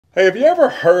Hey, have you ever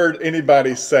heard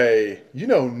anybody say,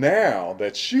 now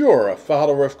that you are a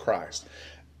follower of Christ,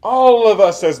 all of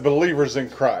us as believers in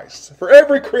Christ, for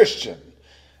every Christian,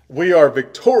 we are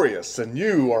victorious and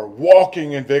you are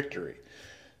walking in victory.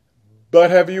 But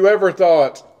have you ever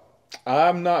thought,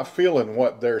 I'm not feeling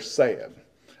what they're saying?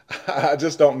 I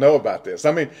just don't know about this.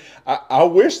 I mean, I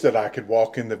wish that I could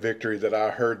walk in the victory that I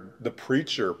heard the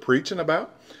preacher preaching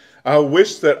about. I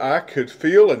wish that I could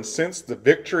feel and sense the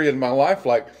victory in my life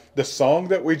like the song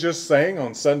that we just sang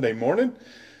on Sunday morning,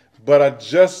 but I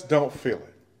just don't feel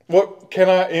it. What can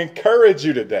I encourage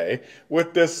you today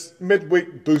with this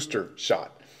midweek booster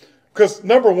shot? Because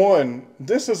number one,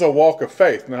 this is a walk of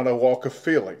faith, not a walk of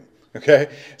feeling. Okay?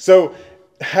 So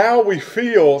how we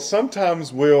feel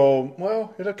sometimes it'll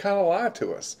kind of lie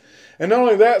to us. And not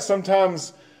only that,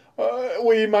 sometimes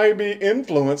we might be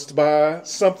influenced by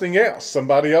something else,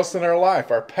 somebody else in our life,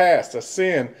 our past, a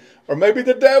sin, or maybe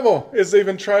the devil is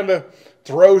even trying to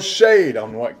throw shade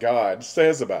on what God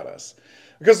says about us.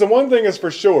 Because the one thing is for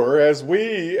sure, as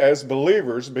we as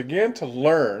believers begin to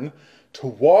learn to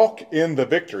walk in the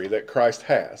victory that Christ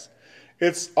has,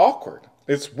 it's awkward.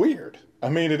 It's weird. I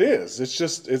mean, it is.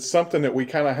 It's something that we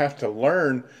kind of have to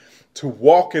learn to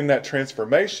walk in that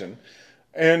transformation.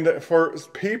 And for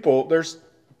people, there's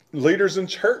leaders in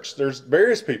church, there's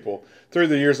various people through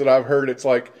the years that I've heard, it's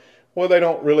like, well, they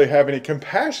don't really have any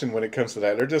compassion when it comes to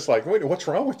that. They're just like, wait, what's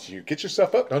wrong with you? Get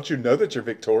yourself up. Don't you know that you're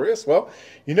victorious? Well,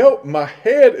 my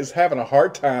head is having a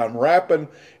hard time wrapping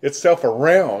itself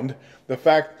around the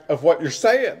fact of what you're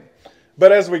saying.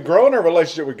 But as we grow in our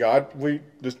relationship with God, we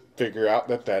just figure out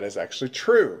that that is actually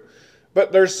true.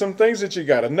 But there's some things that you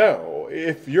got to know.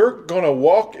 If you're going to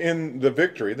walk in the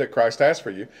victory that Christ has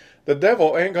for you, the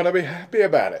devil ain't going to be happy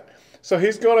about it. So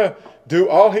he's going to do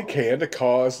all he can to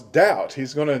cause doubt.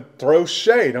 He's going to throw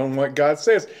shade on what God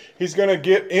says. He's going to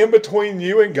get in between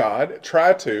you and God,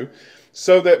 try to,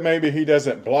 so that maybe he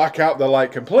doesn't block out the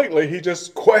light completely. He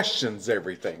just questions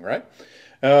everything, right?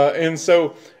 And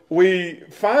so we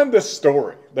find this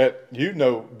story that you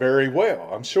know very well,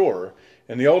 I'm sure,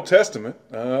 in the Old Testament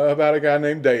about a guy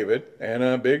named David and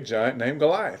a big giant named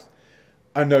Goliath.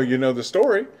 I know you know the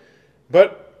story,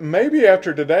 but maybe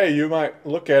after today you might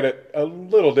look at it a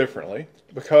little differently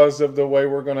because of the way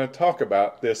we're going to talk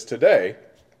about this today.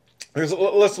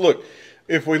 Let's look.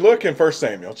 If we look in 1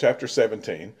 Samuel chapter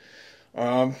 17,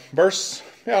 verse,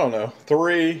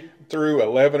 3 through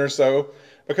 11 or so,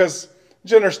 because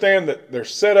you understand that they're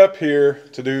set up here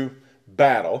to do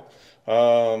battle.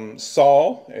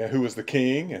 Saul, who was the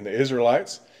king, and the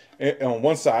Israelites on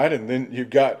one side, and then you've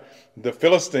got the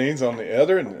Philistines on the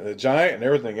other, and the giant and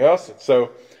everything else. And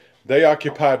so they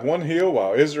occupied one hill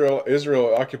while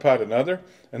Israel occupied another,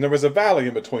 and there was a valley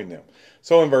in between them.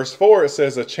 So in verse 4 it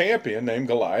says, a champion named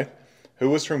Goliath, who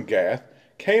was from Gath,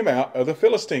 came out of the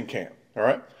Philistine camp. All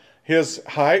right, his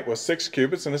height was 6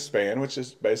 cubits in a span, which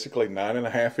is basically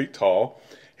 9.5 feet tall.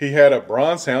 He had a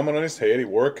bronze helmet on his head. He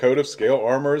wore a coat of scale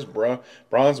armor,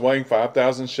 bronze weighing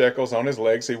 5,000 shekels. On his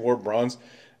legs he wore bronze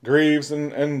greaves,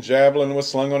 and javelin was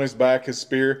slung on his back, his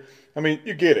spear. I mean,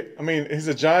 you get it. I mean, he's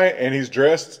a giant and he's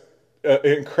dressed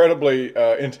incredibly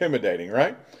intimidating,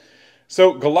 right?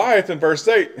 So Goliath in verse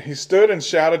 8, he stood and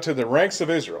shouted to the ranks of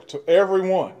Israel, to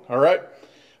everyone, all right?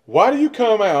 Why do you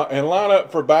come out and line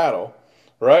up for battle,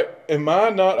 right? Am I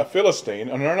not a Philistine,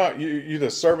 and are not you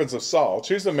the servants of Saul?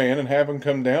 Choose a man and have him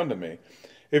come down to me.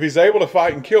 If he's able to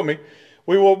fight and kill me,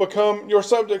 we will become your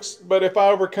subjects. But if I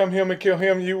overcome him and kill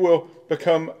him, you will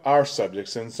become our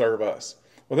subjects and serve us.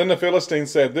 Well, then the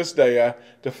Philistines said, this day I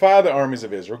defy the armies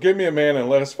of Israel. Give me a man and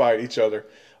let us fight each other.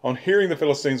 On hearing the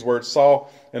Philistines' words,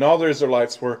 Saul and all the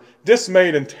Israelites were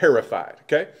dismayed and terrified.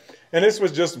 Okay? And this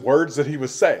was just words that he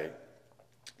was saying.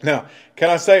 Now, can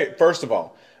I say, first of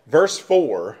all, verse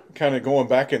 4, kind of going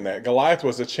back in that, Goliath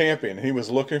was a champion. He was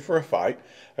looking for a fight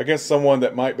against someone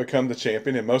that might become the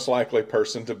champion, and most likely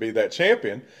person to be that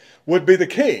champion would be the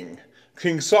king,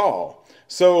 King Saul.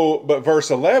 So, but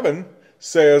verse 11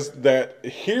 says that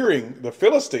hearing the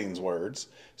Philistines' words,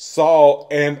 Saul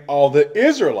and all the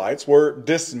Israelites were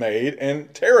dismayed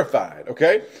and terrified,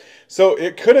 okay? So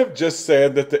it could have just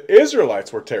said that the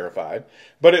Israelites were terrified,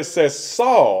 but it says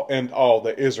Saul and all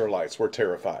the Israelites were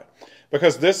terrified.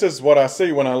 Because this is what I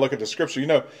see when I look at the scripture. You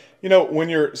know, when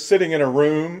you're sitting in a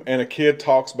room and a kid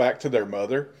talks back to their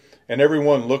mother and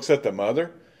everyone looks at the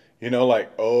mother,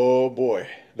 like, oh boy,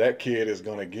 that kid is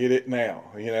going to get it now,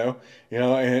 and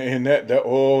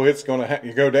it's going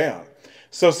to go down.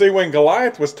 So see, when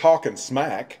Goliath was talking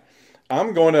smack,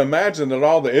 I'm going to imagine that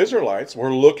all the Israelites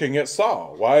were looking at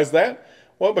Saul. Why is that?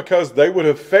 Well, because they would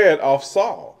have fed off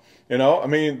Saul. You know, I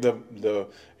mean,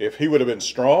 if he would have been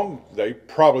strong, they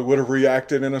probably would have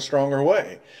reacted in a stronger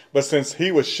way. But since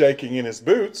he was shaking in his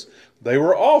boots, they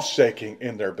were all shaking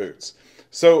in their boots.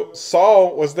 So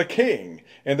Saul was the king,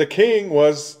 and the king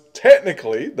was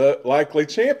technically the likely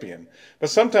champion. But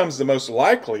sometimes the most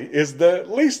likely is the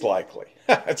least likely.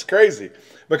 It's crazy,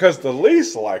 because the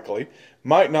least likely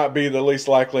might not be the least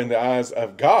likely in the eyes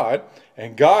of God,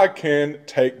 and God can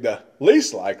take the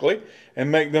least likely and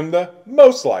make them the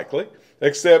most likely,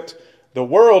 except the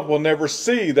world will never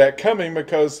see that coming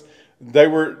because they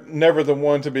were never the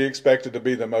one to be expected to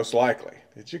be the most likely.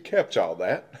 Did you catch all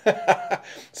that?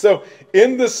 So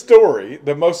in the story,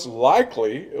 the most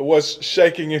likely was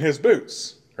shaking in his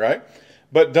boots, right?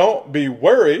 But don't be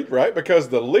worried, right? Because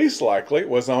the least likely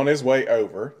was on his way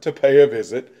over to pay a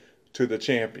visit to the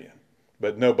champion.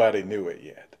 But nobody knew it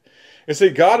yet. You see,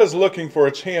 God is looking for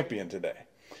a champion today.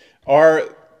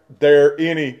 Are there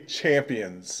any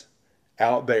champions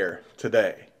out there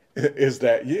today? Is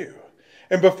that you?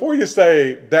 And before you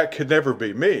say, that could never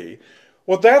be me,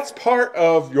 well, that's part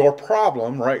of your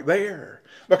problem right there.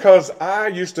 Because I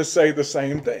used to say the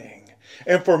same thing.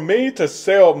 And for me to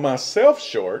sell myself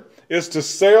short is to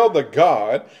sell the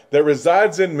God that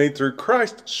resides in me through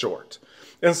Christ short.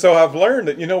 And so I've learned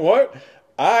that, you know what?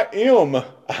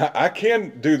 I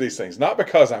can do these things, not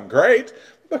because I'm great,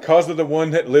 because of the one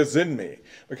that lives in me.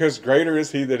 Because greater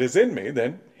is he that is in me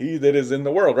than he that is in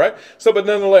the world, right? So, but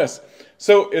nonetheless,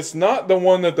 so it's not the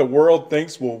one that the world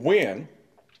thinks will win.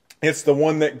 It's the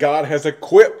one that God has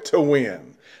equipped to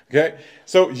win. Okay?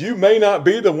 So you may not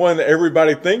be the one that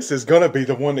everybody thinks is going to be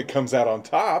the one that comes out on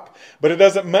top, but it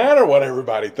doesn't matter what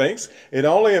everybody thinks. It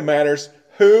only matters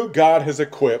who God has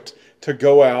equipped to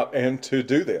go out and to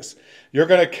do this. You're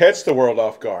going to catch the world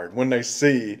off guard when they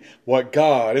see what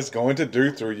God is going to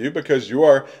do through you, because you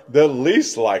are the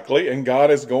least likely, and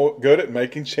God is good at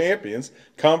making champions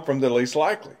come from the least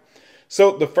likely.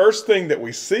 So the first thing that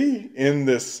we see in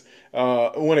this,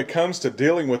 when it comes to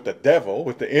dealing with the devil,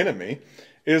 with the enemy,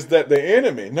 is that the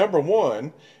enemy, number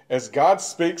one, as God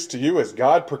speaks to you, as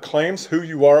God proclaims who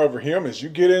you are over him, as you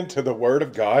get into the Word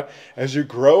of God, as you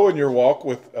grow in your walk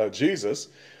with Jesus,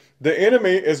 the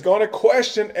enemy is going to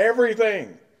question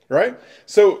everything, right?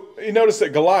 So you notice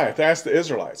that Goliath asked the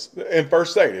Israelites in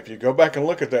verse 8, if you go back and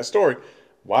look at that story,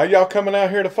 why y'all coming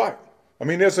out here to fight? I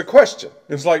mean, it's a question.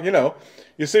 It's like,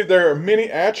 you see, there are many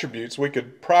attributes we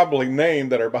could probably name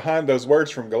that are behind those words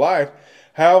from Goliath.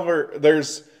 However,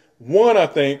 there's one I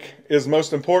think is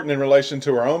most important in relation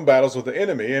to our own battles with the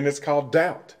enemy, and it's called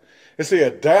doubt. You see, a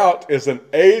doubt is an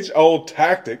age-old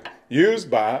tactic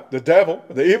used by the devil,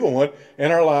 the evil one,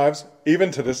 in our lives, even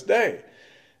to this day.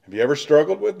 Have you ever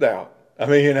struggled with doubt? I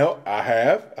mean, I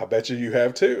have. I bet you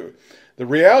have too. The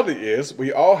reality is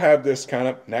we all have this kind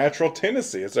of natural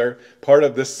tendency. It's our part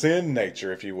of the sin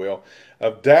nature, if you will,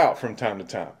 of doubt from time to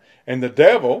time. And the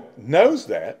devil knows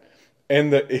that,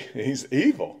 and he's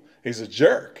evil. He's a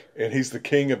jerk, and he's the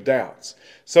king of doubts.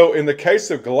 So in the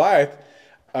case of Goliath,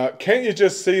 can't you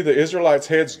just see the Israelites'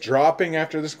 heads dropping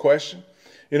after this question?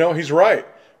 He's right.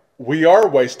 We are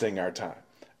wasting our time.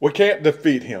 We can't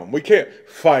defeat him. We can't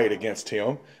fight against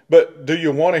him. But do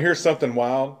you want to hear something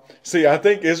wild? See, I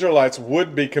think Israelites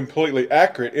would be completely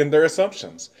accurate in their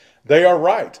assumptions. They are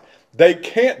right. They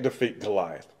can't defeat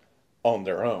Goliath on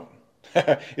their own.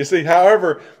 You see,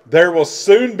 however, there will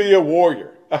soon be a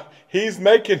warrior. He's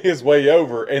making his way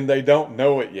over, and they don't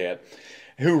know it yet,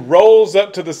 who rolls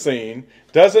up to the scene,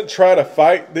 doesn't try to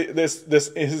fight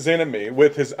his enemy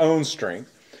with his own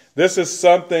strength. This is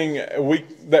something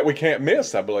that we can't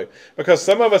miss, I believe, because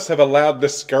some of us have allowed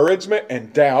discouragement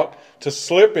and doubt to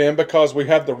slip in because we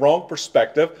have the wrong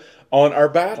perspective on our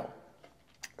battle.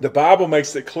 The Bible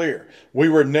makes it clear we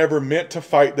were never meant to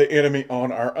fight the enemy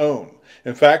on our own.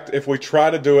 In fact, if we try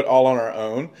to do it all on our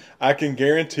own, I can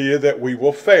guarantee you that we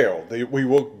will fail. We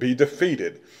will be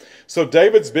defeated. So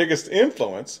David's biggest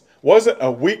influence wasn't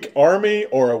a weak army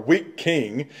or a weak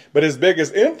king, but his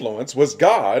biggest influence was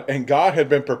God, and God had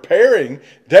been preparing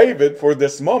David for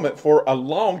this moment for a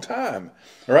long time,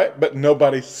 right? But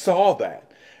nobody saw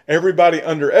that. Everybody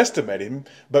underestimated him,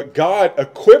 but God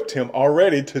equipped him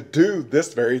already to do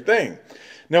this very thing.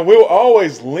 Now, we'll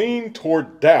always lean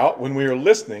toward doubt when we are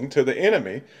listening to the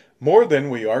enemy more than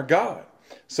we are God.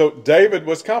 So David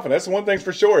was confident. That's one thing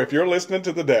for sure. If you're listening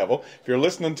to the devil, if you're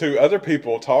listening to other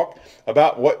people talk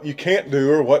about what you can't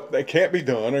do or what they can't be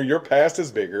done, or your past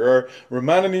is bigger, or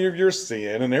reminding you of your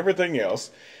sin and everything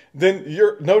else, then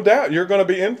no doubt you're going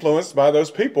to be influenced by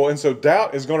those people. And so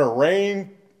doubt is going to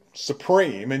reign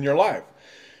supreme in your life.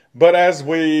 But as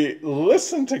we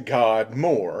listen to God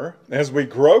more, as we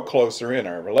grow closer in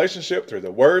our relationship through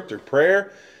the Word, through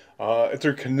prayer,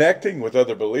 through connecting with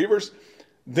other believers,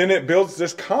 then it builds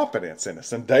this confidence in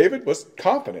us. And David was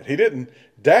confident. He didn't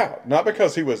doubt, not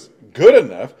because he was good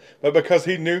enough, but because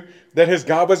he knew that his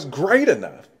God was great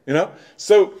enough.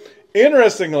 So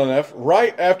interestingly enough,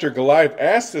 right after Goliath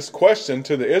asked this question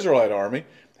to the Israelite army,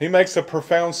 he makes a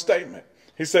profound statement.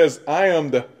 He says, I am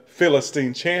the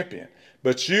Philistine champion,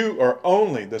 but you are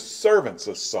only the servants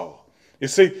of Saul. You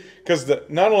see, because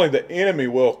not only the enemy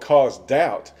will cause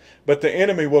doubt, but the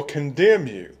enemy will condemn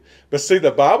you. But see,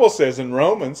 the Bible says in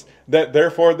Romans that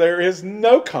therefore there is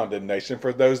no condemnation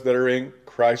for those that are in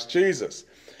Christ Jesus.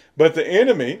 But the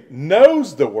enemy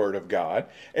knows the Word of God,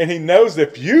 and he knows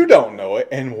if you don't know it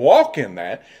and walk in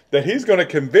that he's going to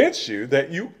convince you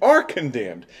that you are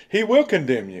condemned. He will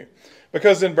condemn you.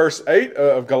 Because in verse 8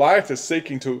 of Goliath is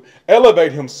seeking to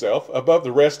elevate himself above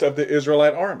the rest of the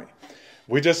Israelite army.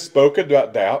 We just spoke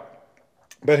about doubt,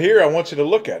 but here I want you to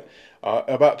look at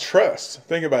about trust.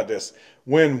 Think about this.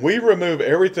 When we remove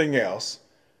everything else,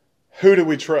 who do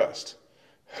we trust?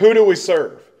 Who do we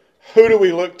serve? Who do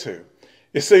we look to?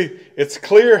 You see, it's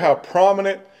clear how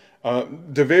prominent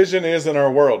division is in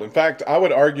our world. In fact, I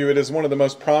would argue it is one of the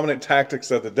most prominent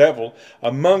tactics of the devil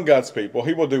among God's people.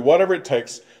 He will do whatever it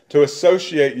takes to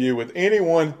associate you with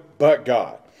anyone but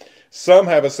God. Some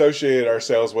have associated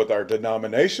ourselves with our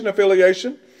denomination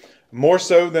affiliation, more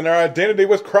so than our identity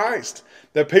with Christ.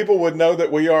 That people would know that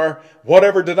we are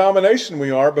whatever denomination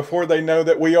we are before they know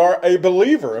that we are a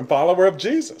believer and follower of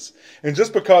Jesus. And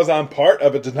just because I'm part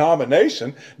of a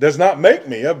denomination does not make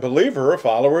me a believer or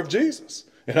follower of Jesus.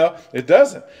 It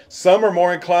doesn't. Some are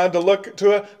more inclined to look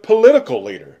to a political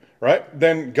leader, right,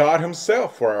 than God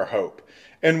himself for our hope.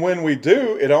 And when we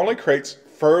do, it only creates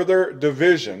further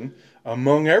division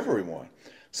among everyone.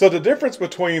 So the difference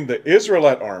between the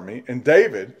Israelite army and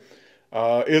David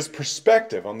is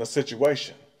perspective on the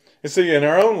situation. You see, in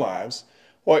our own lives,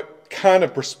 what kind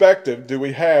of perspective do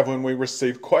we have when we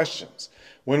receive questions?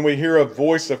 When we hear a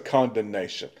voice of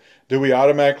condemnation? Do we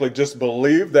automatically just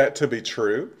believe that to be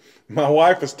true? My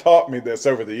wife has taught me this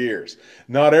over the years.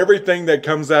 Not everything that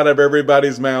comes out of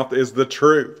everybody's mouth is the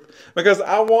truth. Because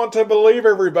I want to believe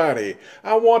everybody.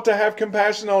 I want to have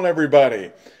compassion on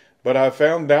everybody. But I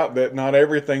found out that not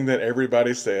everything that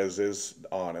everybody says is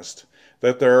honest.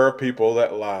 That there are people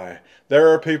that lie. There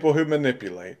are people who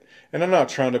manipulate. And I'm not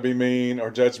trying to be mean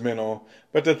or judgmental,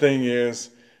 but the thing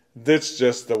is, that's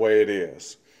just the way it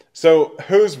is. So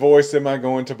whose voice am I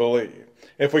going to believe?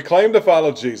 If we claim to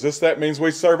follow Jesus, that means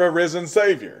we serve a risen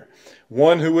Savior,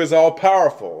 one who is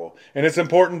all-powerful. And it's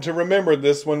important to remember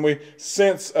this when we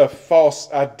sense a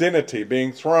false identity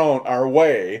being thrown our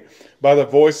way by the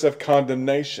voice of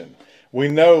condemnation. We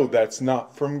know that's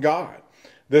not from God.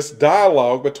 This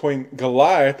dialogue between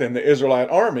Goliath and the Israelite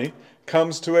army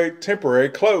comes to a temporary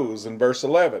close in verse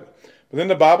 11. But then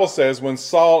the Bible says when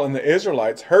Saul and the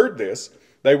Israelites heard this,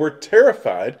 they were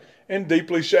terrified and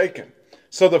deeply shaken.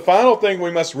 So the final thing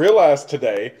we must realize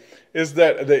today is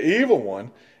that the evil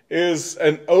one is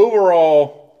an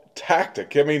overall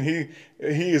tactic. I mean, he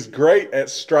is great at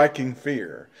striking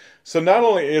fear. So not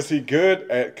only is he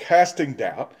good at casting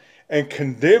doubt and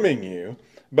condemning you,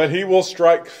 but he will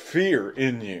strike fear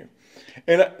in you.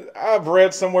 And I've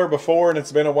read somewhere before, and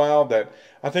it's been a while, that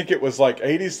I think it was like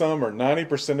 80-some or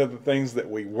 90% of the things that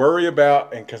we worry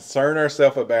about and concern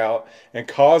ourselves about and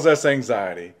cause us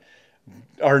anxiety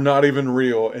are not even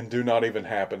real and do not even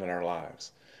happen in our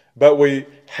lives. But we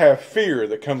have fear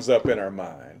that comes up in our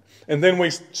mind. And then we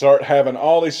start having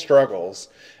all these struggles.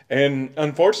 And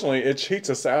unfortunately, it cheats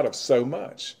us out of so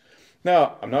much.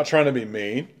 Now, I'm not trying to be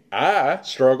mean. I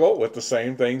struggle with the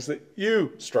same things that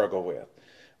you struggle with.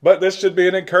 But this should be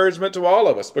an encouragement to all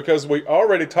of us, because we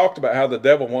already talked about how the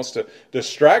devil wants to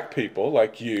distract people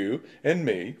like you and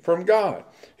me from God.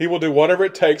 He will do whatever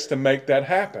it takes to make that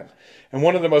happen. And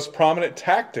one of the most prominent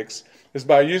tactics is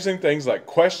by using things like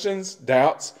questions,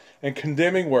 doubts, and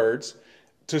condemning words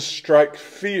to strike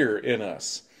fear in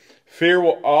us. Fear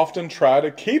will often try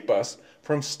to keep us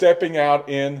from stepping out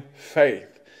in faith.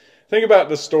 Think about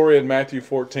the story in Matthew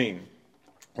 14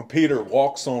 when Peter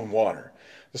walks on water.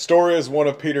 The story is one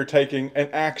of Peter taking an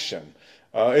action.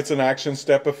 It's an action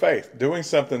step of faith, doing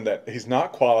something that he's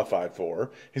not qualified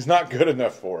for. He's not good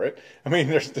enough for it. I mean,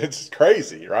 it's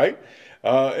crazy, right?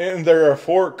 And there are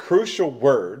 4 crucial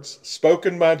words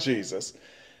spoken by Jesus,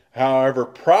 however,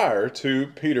 prior to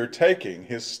Peter taking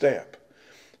his step.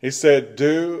 He said,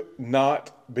 "Do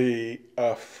not be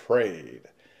afraid."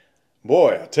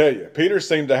 Boy, I tell you, Peter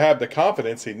seemed to have the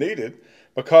confidence he needed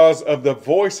because of the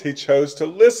voice he chose to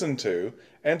listen to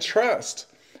and trust.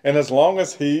 And as long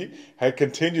as he had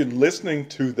continued listening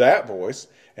to that voice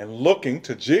and looking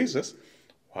to Jesus,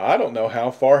 Well, I don't know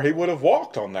how far he would have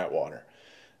walked on that water.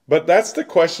 But that's the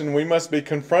question we must be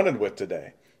confronted with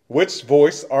today. Which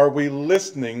voice are we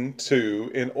listening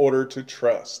to in order to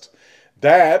trust?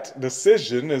 That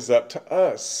decision is up to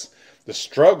us. The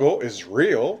struggle is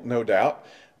real, no doubt,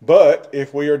 but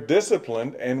if we are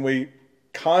disciplined and we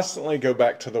constantly go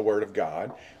back to the Word of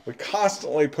God, we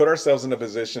constantly put ourselves in a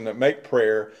position to make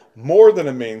prayer more than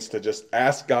a means to just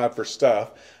ask God for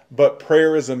stuff, but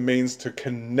prayer is a means to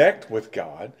connect with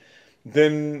God,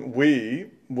 then we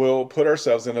will put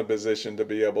ourselves in a position to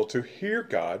be able to hear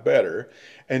God better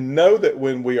and know that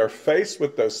when we are faced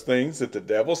with those things that the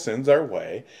devil sends our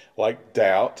way, like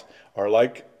doubt or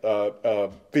like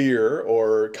fear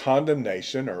or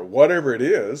condemnation or whatever it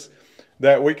is,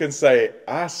 that we can say,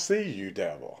 I see you,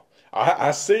 devil.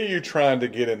 I see you trying to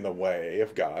get in the way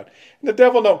of God. And the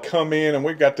devil don't come in, and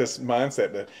we've got this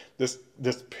mindset that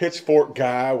this pitchfork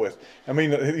guy with, I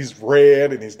mean, he's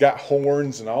red and he's got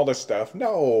horns and all this stuff.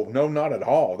 No, not at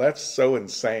all. That's so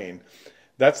insane.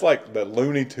 That's like the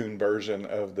Looney Tune version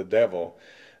of the devil.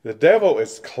 The devil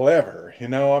is clever, you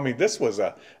know. I mean, this was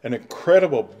an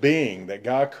incredible being that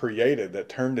God created that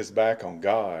turned his back on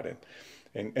God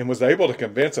and was able to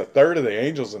convince a third of the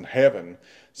angels in heaven.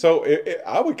 So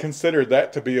I would consider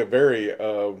that to be a very,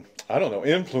 I don't know,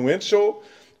 influential,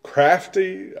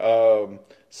 crafty,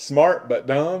 smart but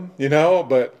dumb, you know.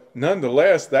 But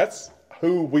nonetheless, that's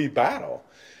who we battle.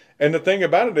 And the thing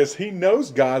about it is he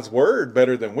knows God's word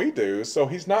better than we do, so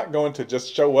he's not going to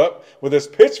just show up with his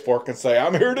pitchfork and say,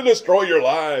 I'm here to destroy your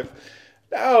life.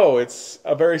 No, it's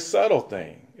a very subtle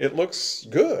thing. It looks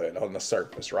good on the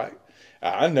surface, right?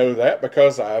 I know that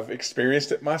because I've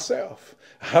experienced it myself.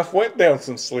 I've went down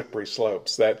some slippery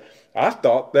slopes that I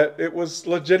thought that it was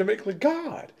legitimately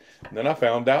God. And then I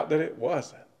found out that it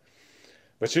wasn't.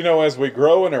 But you know, as we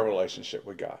grow in our relationship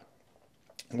with God,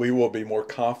 we will be more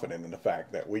confident in the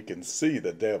fact that we can see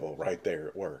the devil right there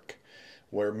at work,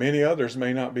 where many others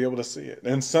may not be able to see it.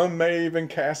 And some may even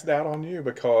cast doubt on you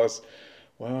because,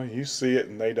 well, you see it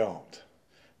and they don't.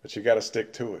 But you got to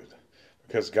stick to it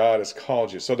because God has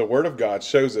called you. So the Word of God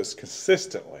shows us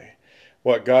consistently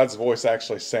what God's voice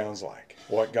actually sounds like,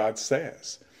 what God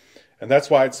says. And that's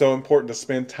why it's so important to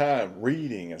spend time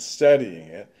reading and studying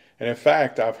it. And in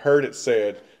fact, I've heard it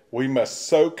said, we must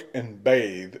soak and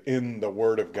bathe in the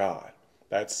Word of God.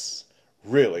 That's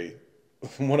really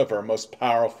one of our most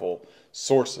powerful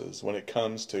sources when it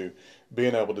comes to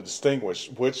being able to distinguish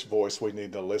which voice we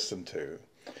need to listen to.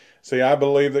 See, I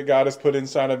believe that God has put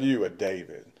inside of you a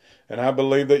David, and I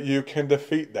believe that you can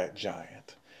defeat that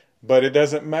giant. But it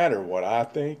doesn't matter what I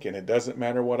think, and it doesn't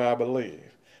matter what I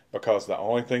believe, because the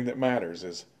only thing that matters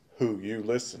is who you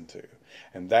listen to,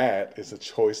 and that is a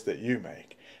choice that you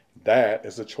make. That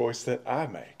is a choice that I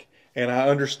make. And I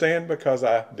understand because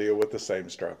I deal with the same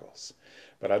struggles.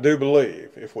 But I do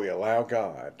believe if we allow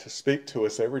God to speak to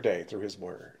us every day through His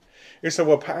Word. You say,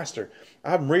 well, Pastor,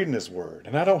 I'm reading His Word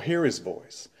and I don't hear His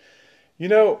voice. You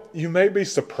know, you may be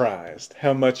surprised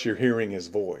how much you're hearing His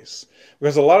voice.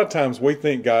 Because a lot of times we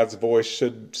think God's voice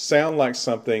should sound like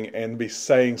something and be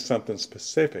saying something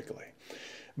specifically.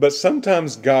 But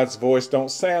sometimes God's voice don't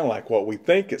sound like what we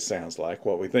think it sounds like,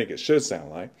 what we think it should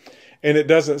sound like. And it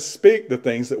doesn't speak the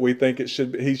things that we think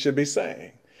He should be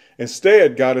saying.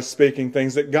 Instead, God is speaking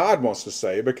things that God wants to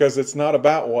say because it's not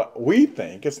about what we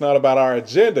think. It's not about our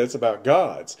agenda. It's about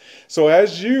God's. So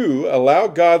as you allow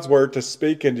God's word to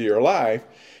speak into your life,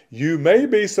 you may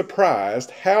be surprised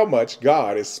how much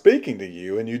God is speaking to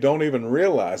you and you don't even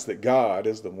realize that God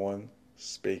is the one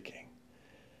speaking.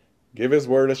 Give His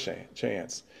word a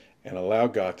chance and allow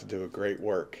God to do a great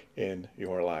work in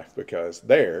your life because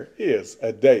there is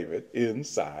a David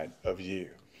inside of you.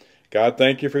 God,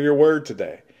 thank you for your word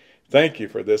today. Thank you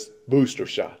for this booster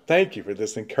shot. Thank you for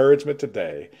this encouragement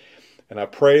today. And I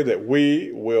pray that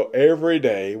we will every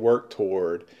day work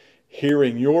toward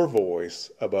hearing your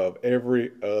voice above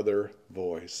every other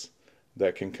voice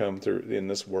that can come through in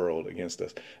this world against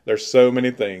us. There's so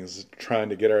many things trying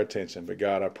to get our attention, but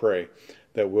God, I pray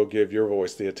that we'll give your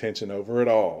voice the attention over it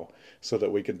all so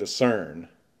that we can discern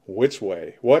which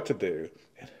way, what to do,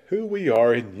 and who we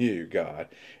are in you, God.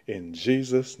 In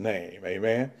Jesus' name,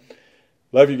 amen.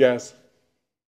 Love you guys.